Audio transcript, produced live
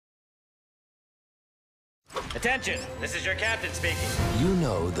Attention, this is your captain speaking. You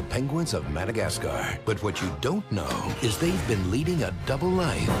know the penguins of Madagascar, but what you don't know is they've been leading a double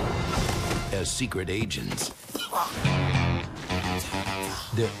life as secret agents.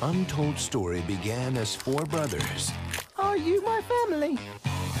 Their untold story began as four brothers. Are you my family?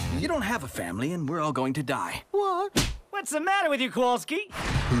 You don't have a family, and we're all going to die. What? What's the matter with you, Kowalski?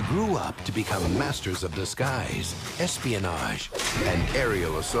 Who grew up to become masters of disguise, espionage, and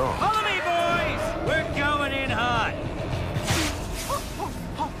aerial assault. Follow me, boys! We're going in hot.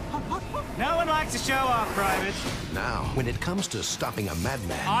 No one likes to show off, Private. Now, when it comes to stopping a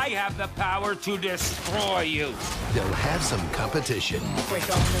madman, I have the power to destroy you. they'll have some competition.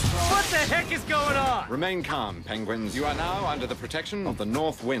 What the heck is going on? Remain calm, penguins. You are now under the protection of the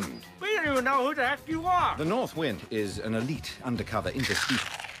North Wind. We don't even know who the heck you are. The North Wind is an elite undercover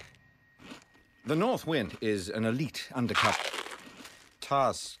interspecies. The North Wind is an elite undercover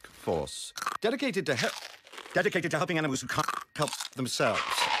task force dedicated to helping animals who can't help themselves.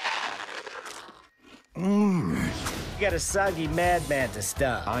 You got a soggy madman to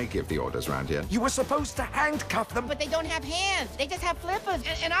stop. I give the orders round here. You were supposed to handcuff them. But they don't have hands. They just have flippers.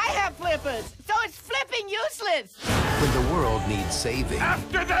 And I have flippers. So it's flipping useless. When the world needs saving,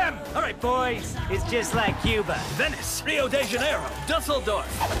 After them! All right, boys. It's just like Cuba. Venice, Rio de Janeiro,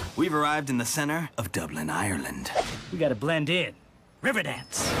 Dusseldorf. We've arrived in the center of Dublin, Ireland. We gotta blend in.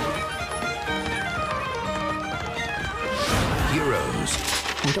 Riverdance. heroes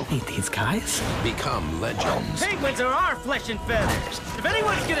We don't need these guys. become legends. Penguins are our flesh and feathers. If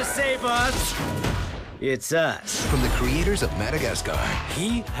anyone's gonna save us, it's us. From the creators of Madagascar,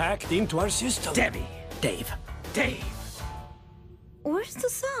 He hacked into our system. Debbie. Dave. Dave. Where's the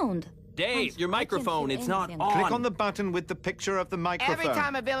sound? Dave, your microphone, it's not on. Click on the button with the picture of the microphone. Every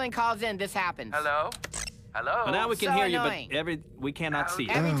time a villain calls in, this happens. Hello? Hello? Well, now we can So hear you, annoying. but we cannot see you.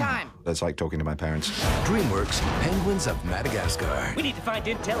 Every time. That's like talking to my parents. DreamWorks Penguins of Madagascar. We need to find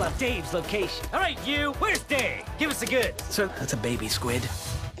intel on Dave's location. All right, you. Where's Dave? Give us the goods. So that's a baby squid.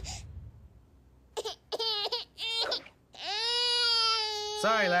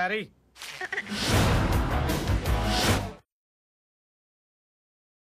 Sorry, laddie.